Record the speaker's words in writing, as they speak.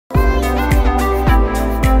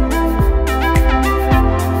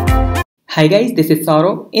Hi guys, this is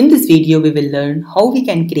Saurav. In this video, we will learn how we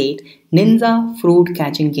can create Ninja fruit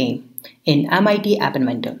catching game in MIT App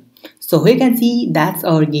Inventor. So here you can see that's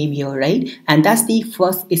our game here, right? And that's the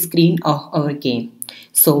first screen of our game.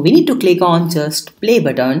 So we need to click on just play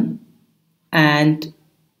button and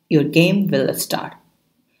your game will start.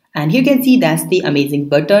 And here you can see that's the amazing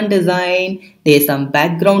button design. There's some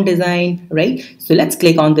background design, right? So let's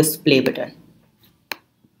click on this play button.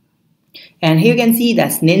 And here you can see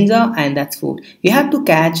that's ninja and that's fruit. You have to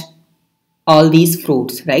catch all these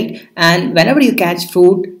fruits, right? And whenever you catch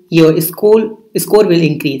fruit, your score will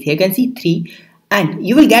increase. Here you can see 3 and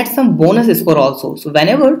you will get some bonus score also. So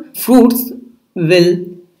whenever fruits will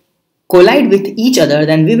collide with each other,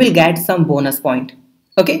 then we will get some bonus point.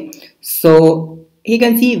 Okay, so you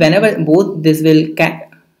can see whenever both this will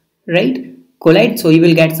collide, so you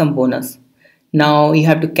will get some bonus. Now you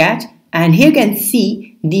have to catch, and here you can see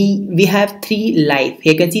we have 3 life.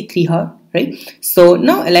 Here you can see 3 heart, right? So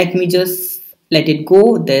now let me just let it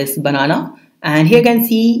go this banana, and here you can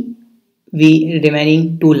see we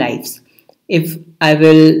remaining 2 lives. If I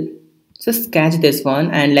will just catch this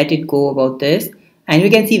one and let it go about this, and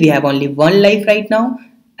you can see we have only 1 life right now,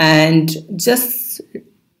 and just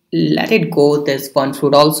let it go this 1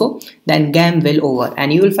 fruit also, then game will over,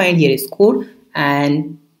 and you will find here score,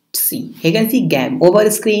 and see you can see game over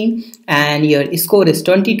screen, and your score is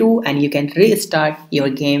 22, and you can restart your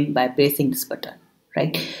game by pressing this button,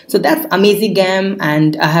 right? So that's amazing game,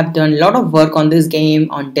 and I have done a lot of work on this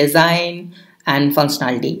game, on design and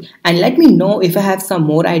functionality. And let me know if I have some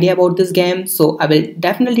more idea about this game, so I will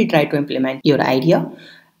definitely try to implement your idea.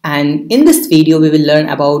 And in this video we will learn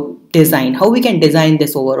about design, how we can design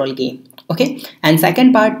this overall game, okay? And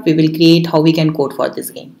second part, we will create how we can code for this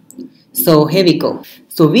game. So here we go.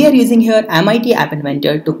 So we are using here MIT App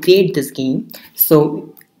Inventor to create this game.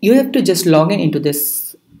 So you have to just log in into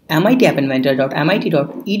this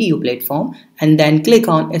mitappinventor.mit.edu platform, and then click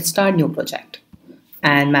on start new project.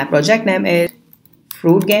 And my project name is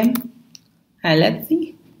fruit game, and let's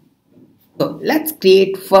see. So let's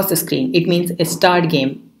create first screen. It means a start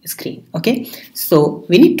game screen. Okay, so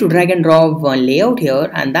we need to drag and drop one layout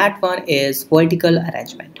here, and that one is vertical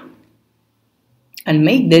arrangement, and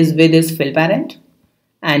make this with this fill parent,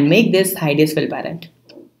 and make this hide as fill parent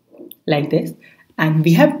like this. And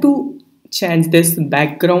we have to change this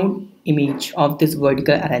background image of this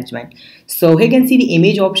vertical arrangement. So here you can see the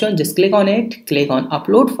image option, just click on it, click on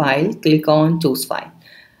upload file, click on choose file,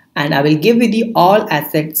 and I will give you the all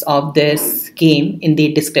assets of this game in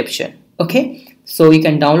the description. Okay, so you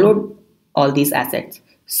can download all these assets.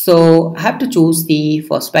 So I have to choose the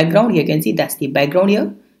first background. Here you can see that's the background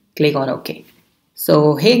here, click on OK.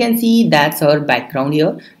 So here you can see that's our background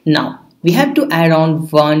here. Now we have to add on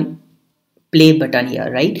one play button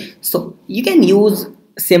here, right? So you can use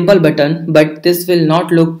simple button, but this will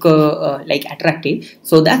not look like attractive,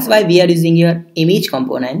 so that's why we are using here image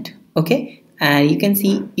component. Okay, and you can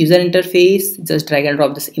see user interface, just drag and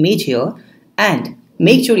drop this image here, and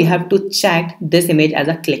make sure you have to check this image as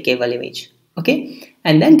a clickable image. Okay,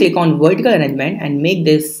 and then click on vertical arrangement and make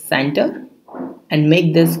this center, and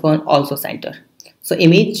make this one also center. So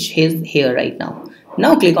image is here right now.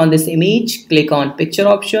 Now click on this image, click on picture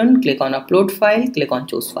option, click on upload file, click on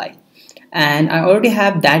choose file, and I already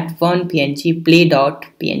have that one png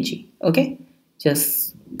play.png. Okay,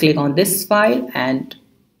 just click on this file and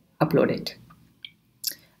upload it,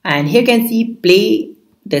 and here you can see play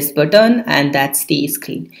this button, and that's the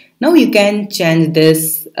screen. Now you can change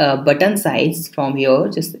this button size from here,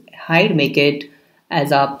 just hide, make it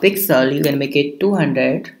as a pixel, you can make it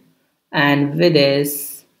 200, and with this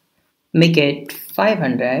make it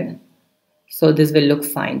 500. So this will look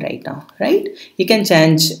fine right now, right? You can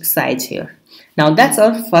change size here. Now that's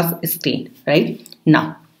our first screen, right?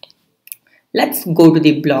 Now let's go to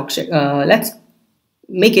the block, let's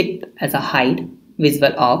make it as a hide,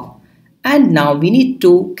 visible off, and now we need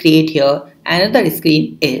to create here another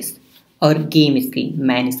screen is our game screen,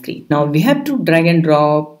 main screen. Now we have to drag and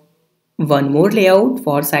drop one more layout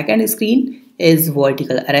for second screen is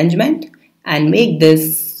vertical arrangement, and make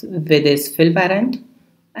this with this fill parent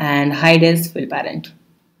and hide as fill parent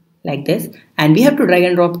like this. And we have to drag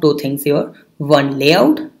and drop 2 things here, one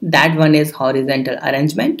layout, that one is horizontal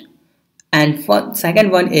arrangement, and for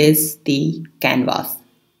second one is the canvas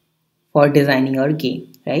for designing our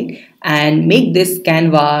game, right? And make this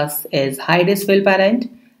canvas as hide as fill parent,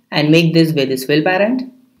 and make this with this fill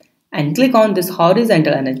parent, and click on this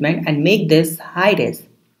horizontal arrangement and make this hide as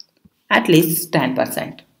at least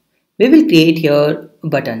 10%. We will create here a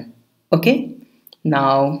button. Okay,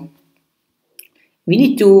 now we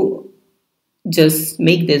need to just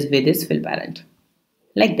make this with this fill parent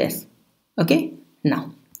like this. Okay,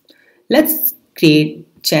 now let's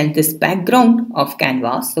change this background of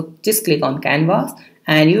canvas. So just click on canvas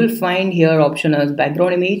and you will find here option as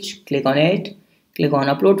background image. Click on it, click on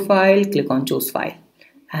upload file, click on choose file.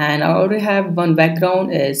 And I already have one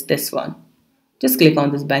background is this one. Just click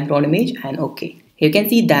on this background image and okay. You can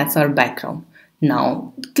see that's our background.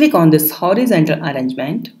 Now click on this horizontal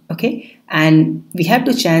arrangement, okay, and we have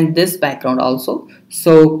to change this background also.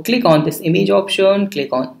 So click on this image option,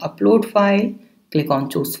 click on upload file, click on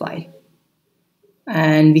choose file,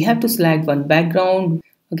 and we have to select one background.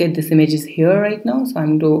 Okay, this image is here right now, so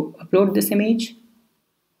I'm going to upload this image.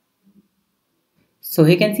 So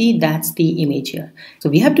you can see that's the image here. So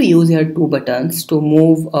we have to use here two buttons to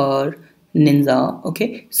move our ninja.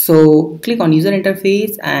 Okay, so click on user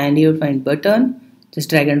interface and you'll find button. Just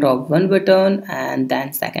drag and drop one button and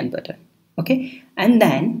then second button. Okay, and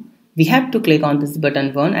then we have to click on this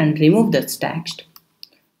button one and remove this text,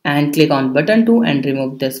 and click on button 2 and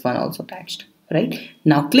remove this one also text. Right,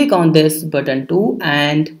 now click on this button 2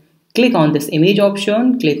 and click on this image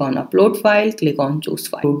option, click on upload file, click on choose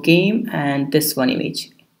file, game, and this one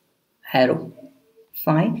image arrow.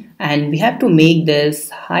 Fine, and we have to make this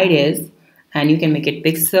height is, and you can make it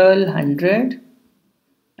pixel 100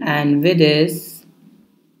 and width is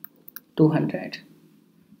 200.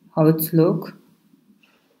 How it's look?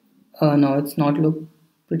 No, it's not look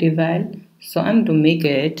pretty well, so I'm to make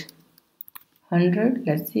it 100.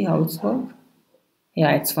 Let's see how it's work.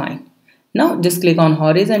 Yeah, it's fine. Now just click on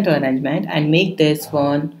horizontal arrangement and make this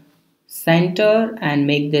one center and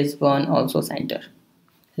make this one also center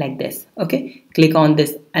like this. Okay, click on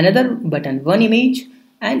this another button one image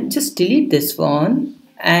and just delete this one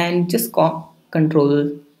and just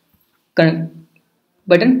control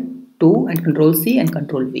button 2 and control C and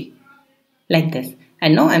control V like this.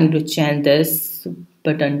 And now I'm going to change this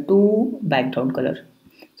button to background color,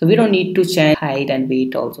 so we don't need to change height and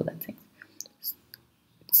weight also, that thing.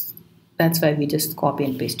 That's why we just copy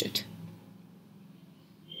and paste it.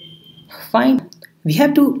 Fine. We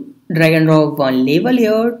have to drag and drop one label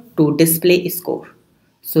here to display score.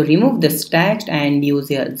 So remove this text and use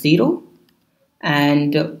here 0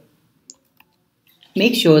 and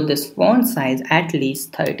make sure this font size at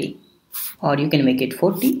least 30, or you can make it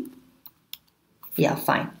 40. Yeah,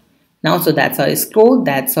 fine. Now so that's our scroll,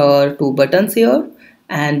 that's our two buttons here,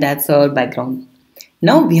 and that's our background.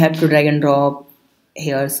 Now we have to drag and drop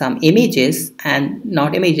here some images, and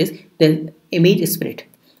not images, the image split.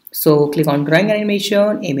 So click on drawing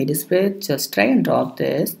animation, image split, just drag and drop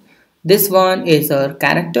this. This one is our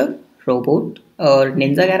character, robot or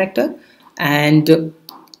ninja character, and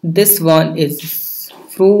this one is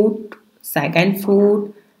fruit, second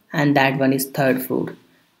fruit, and that one is third fruit.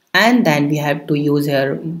 And then we have to use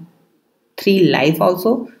here 3 life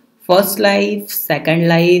also, first life, second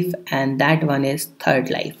life, and that one is third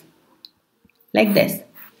life like this.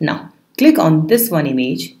 Now click on this one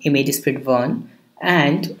image split 1,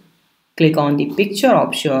 and click on the picture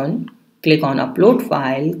option, click on upload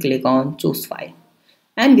file, click on choose file,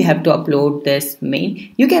 and we have to upload this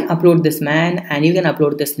main. You can upload this man and you can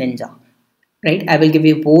upload this ninja, right? I will give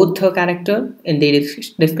you both the character in the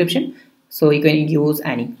description, so you can use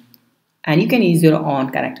any, and you can use your own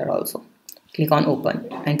character also. Click on open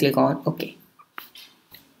and click on OK.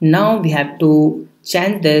 Now we have to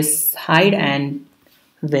change this height and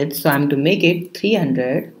width, so I'm to make it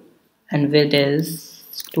 300 and width is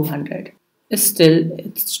 200. Still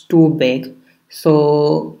it's too big,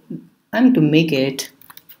 so I'm to make it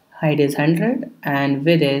height is 100 and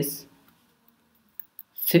width is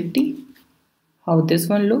 50. How this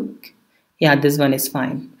one look? Yeah, this one is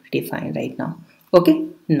fine, pretty fine right now. Okay,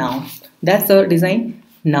 now that's the design.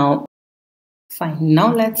 Now fine,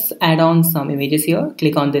 now let's add on some images here.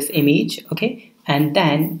 Click on this image, okay, and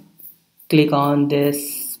then click on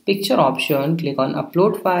this picture option, click on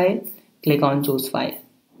upload file, click on choose file,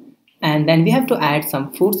 and then we have to add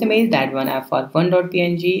some fruits image. That one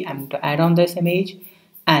f1.png, I'm going to add on this image,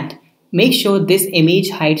 and make sure this image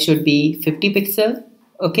height should be 50 pixel.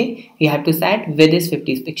 Okay, you have to set width is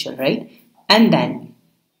 50 pixel, right? And then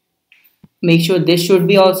make sure this should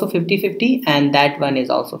be also 50-50 and that one is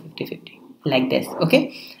also 50-50 like this.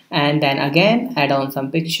 Okay, and then again add on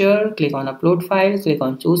some picture, click on upload file, click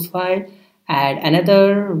on choose file, add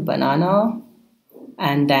another banana,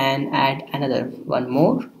 and then add another one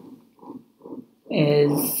more.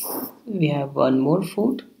 Is we have one more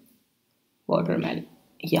fruit, watermelon.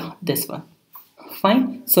 Yeah, this one.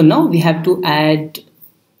 Fine, so now we have to add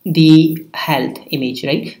the health image,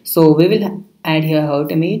 right? So we will add here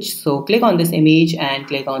health image. So click on this image and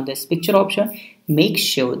click on this picture option. Make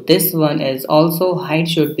sure this one is also height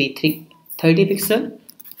should be 30 pixel.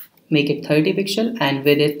 make it 30 pixel and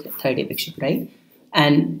width it 30 pixel, right?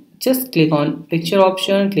 And just click on picture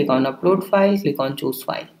option, click on upload file, click on choose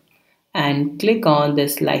file, and click on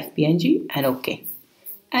this live PNG and OK.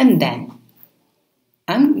 And then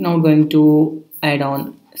I'm now going to add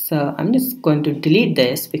on, so I'm just going to delete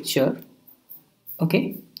this picture.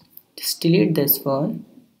 Okay, just delete this one.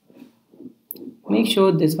 Make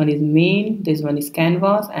sure this one is main, this one is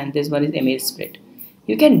canvas, and this one is image split.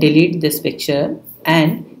 You can delete this picture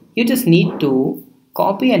and you just need to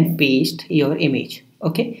copy and paste your image.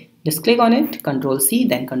 Okay, just click on it, Control C,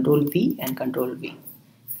 then Control V and Control V,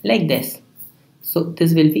 like this. So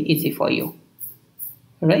this will be easy for you,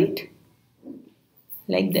 right?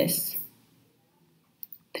 Like this.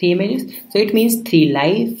 3 images. So it means 3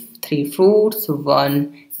 life, 3 fruits,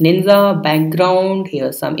 1 ninja background,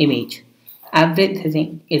 here's some image.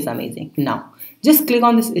 Everything is amazing. Now just click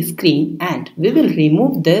on this screen and we will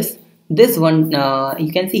remove this one.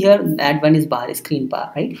 You can see here that one is bar, screen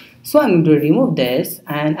bar, right? So I'm going to remove this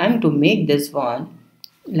and I'm going to make this one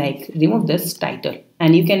like remove this title,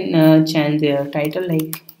 and you can change the title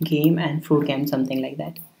like game and fruit game, something like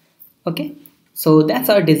that. Okay, so that's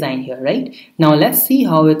our design here, right? Now let's see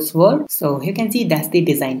how it's worked. So you can see that's the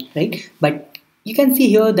design, right? But you can see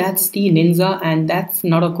here that's the ninja and that's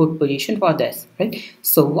not a good position for this, right?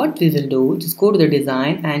 So what we will do, just go to the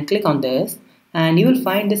design and click on this and you will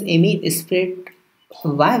find this image split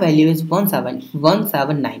Y value is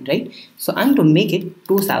 179, right? So I'm going to make it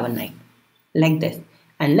 279 like this.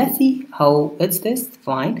 And let's see how it's this,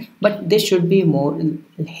 fine, but this should be more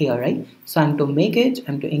here, right? So I'm to make it,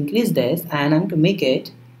 I'm to increase this and I'm to make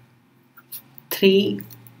it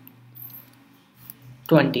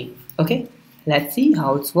 320. Okay, let's see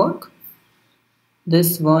how it's work.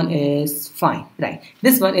 This one is fine, right?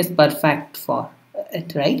 This one is perfect for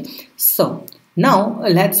it, right? So now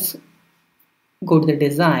let's go to the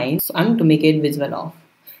design. So I'm to make it visible off.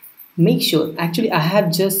 Make sure, actually I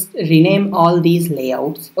have just renamed all these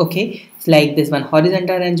layouts. Okay, it's like this one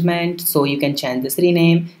horizontal arrangement, so you can change this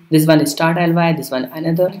rename. This one is start ly, this one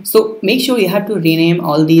another. So make sure you have to rename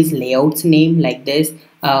all these layouts name like this.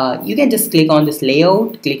 You can just click on this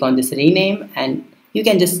layout, click on this rename, and you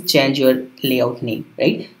can just change your layout name,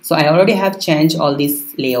 right? So I already have changed all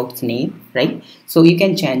these layouts name, right? So you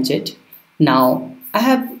can change it. Now I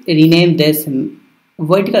have renamed this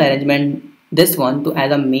vertical arrangement, this one, to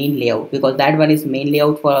as a main layout, because that one is main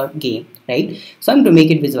layout for game, right? So I'm to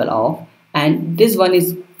make it visible off, and this one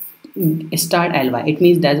is start ly. It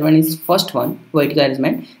means that one is first one vertical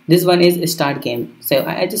arrangement, this one is start game. So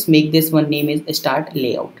I just make this one name is start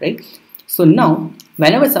layout, right? So now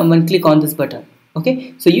whenever someone click on this button,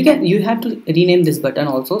 okay, so you have to rename this button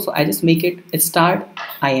also. So I just make it start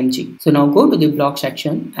img. So now go to the block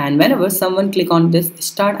section, and whenever someone click on this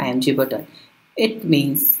start img button, it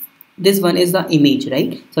means this one is the image,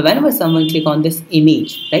 right? So whenever someone click on this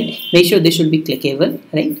image, right, make sure this should be clickable,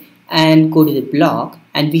 right? And go to the block,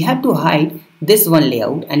 and we have to hide this one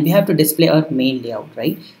layout and we have to display our main layout,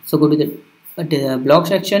 right? So go to the block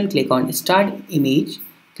section, click on start image,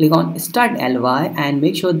 click on start ly, and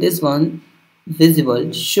make sure this one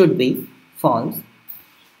visible should be false.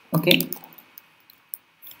 Okay,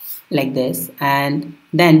 like this. And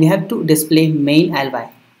then we have to display main ly,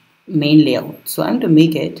 main layout. So I'm to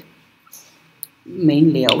make it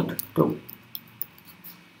main layout true,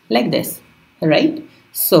 like this, right?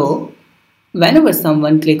 So whenever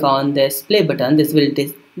someone click on this play button, this will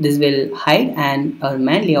hide and our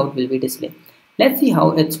main layout will be displayed. Let's see how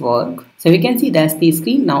it's work. So we can see that's the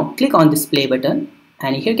screen. Now click on this play button,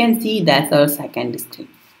 and here you can see that's our second screen,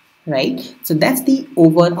 right? So that's the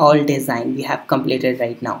overall design we have completed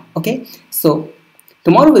right now. Okay, so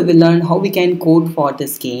tomorrow we will learn how we can code for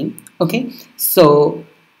this game. Okay, so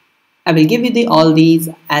I will give you all these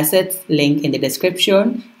assets link in the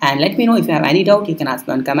description, and let me know if you have any doubt. You can ask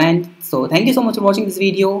me on comment. So thank you so much for watching this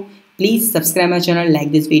video. Please subscribe my channel,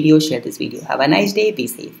 like this video, share this video. Have a nice day. Be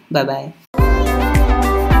safe. Bye bye.